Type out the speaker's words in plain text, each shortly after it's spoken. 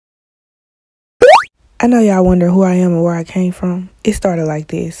I know y'all wonder who I am and where I came from. It started like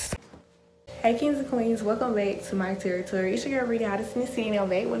this. Hey kings and queens, welcome back to my territory. It's your girl Rita Hottest in the city. I'm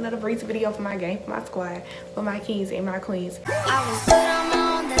back with another breeze video for my gang, for my squad, for my kings and my queens. I was good on my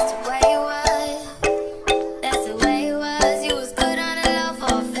own, that's the way it was. That's the way it was. You was good on the low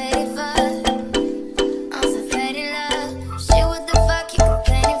for a faded fuck. On some faded love. Shit, what the fuck you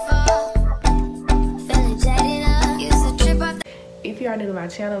complaining for? Feeling jaded up. Used to trip off. If you are new to my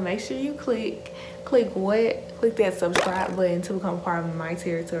channel, make sure you click that subscribe button to become part of my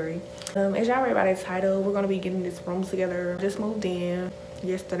territory. As y'all read by the title, we're gonna be getting this room together. Just moved in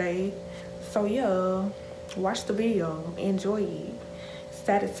yesterday, so yeah, watch the video, enjoy it,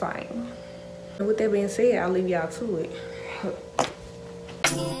 satisfying. And with that being said, I'll leave y'all to it.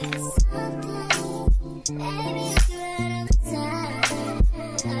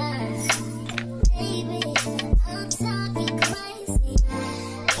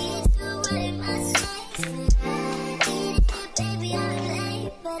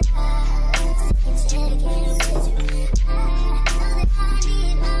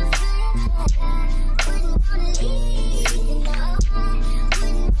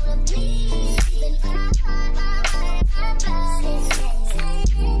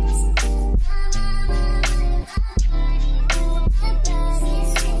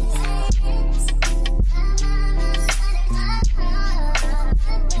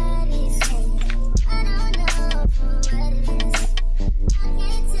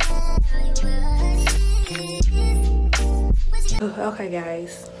 Okay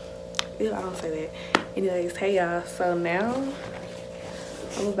guys, ew, I don't say that. Anyways, hey y'all, so now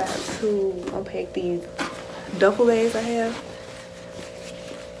I'm about to unpack these duffel bags I have.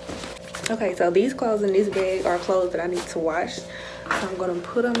 Okay, so these clothes in this bag are clothes that I need to wash, so I'm gonna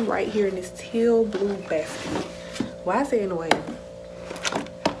put them right here in this teal blue basket. Why is it in the way?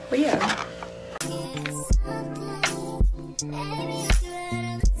 But yeah.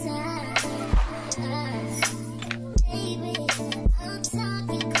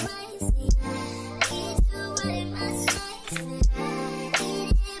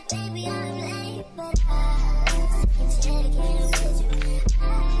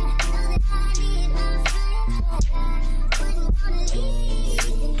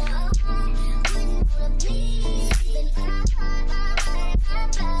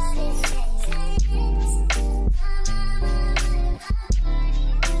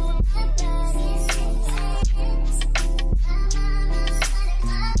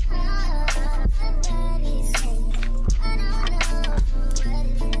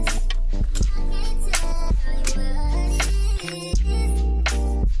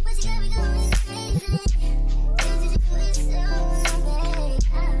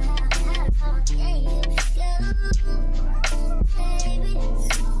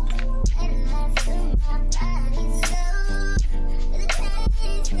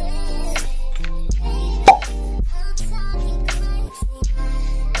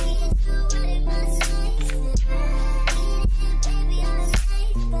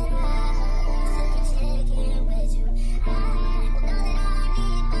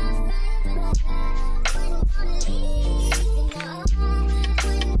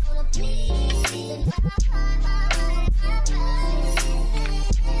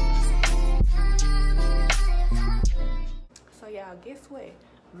 Guess what?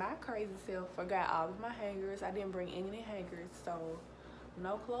 My crazy self forgot all of my hangers. I didn't bring any hangers, so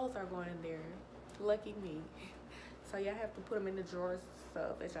no clothes are going in there. Lucky me. So y'all have to put them in the drawers and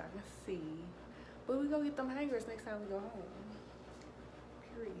stuff, as y'all can see. But we go get them hangers next time we go home.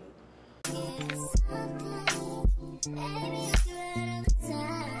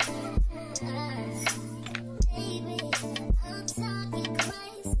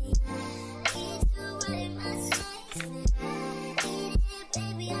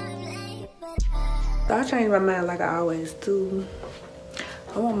 So I changed my mind like I always do.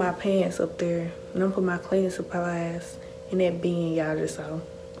 I want my pants up there, and I'm put my cleaning supplies in that bin, y'all, just so.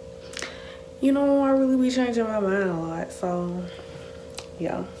 You know, I really be changing my mind a lot, so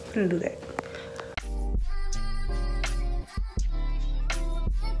yeah, I'm gonna do that.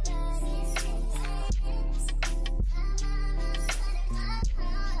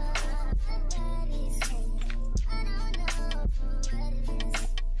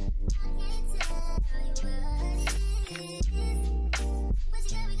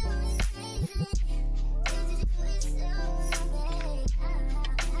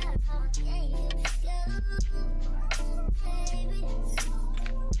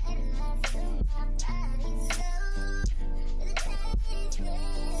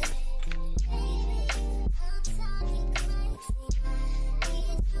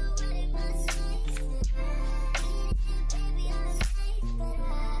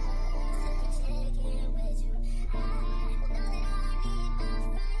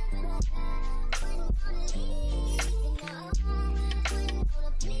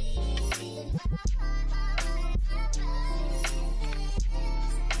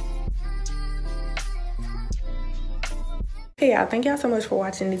 Hey y'all, thank y'all so much for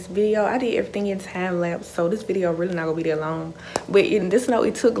watching this video. I did everything in time lapse, so this video really not gonna be that long. But just know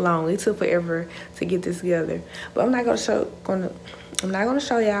it took long. It took forever to get this together. But I'm not gonna show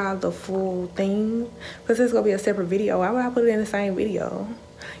y'all the full thing because it's gonna be a separate video. Why would I put it in the same video?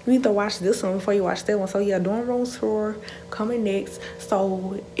 You need to watch this one before you watch that one. So yeah, dorm room tour coming next.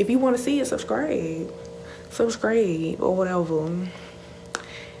 So if you want to see it, subscribe or whatever.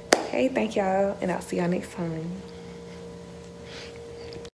 Hey, thank y'all, and I'll see y'all next time.